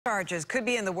Charges could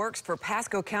be in the works for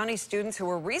Pasco County students who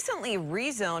were recently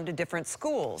rezoned to different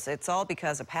schools. It's all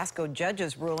because a Pasco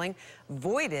judge's ruling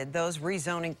voided those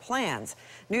rezoning plans.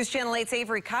 News Channel 8's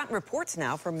Avery Cotton reports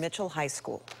now from Mitchell High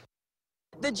School.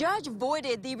 The judge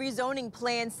voided the rezoning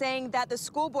plan, saying that the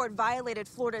school board violated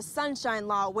Florida's Sunshine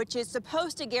Law, which is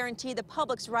supposed to guarantee the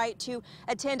public's right to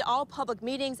attend all public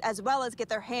meetings as well as get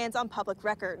their hands on public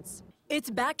records. It's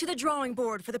back to the drawing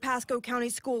board for the Pasco County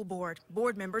School Board.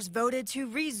 Board members voted to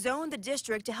rezone the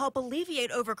district to help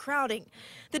alleviate overcrowding.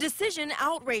 The decision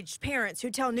outraged parents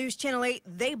who tell News Channel 8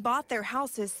 they bought their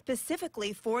houses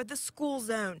specifically for the school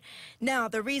zone. Now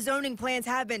the rezoning plans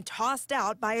have been tossed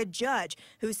out by a judge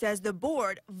who says the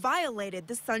board violated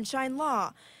the Sunshine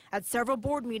Law. At several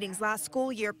board meetings last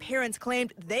school year, parents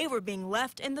claimed they were being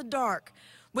left in the dark.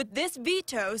 With this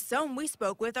veto, some we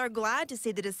spoke with are glad to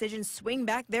see the decision swing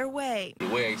back their way. The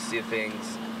way I see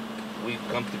things, we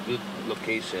come to good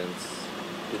locations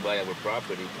to buy our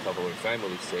property, to have our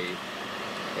family safe.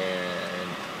 And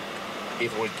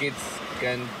if our kids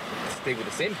can stay with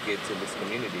the same kids in this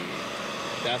community,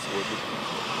 that's what we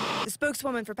do. The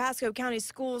spokeswoman for Pasco County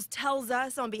Schools tells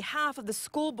us on behalf of the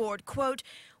school board, quote,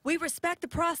 "We respect the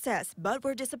process, but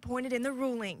we're disappointed in the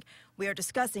ruling. We are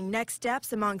discussing next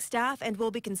steps among staff and will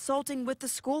be consulting with the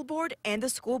school board and the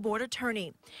school board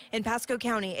attorney." In Pasco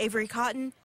County, Avery Cotton,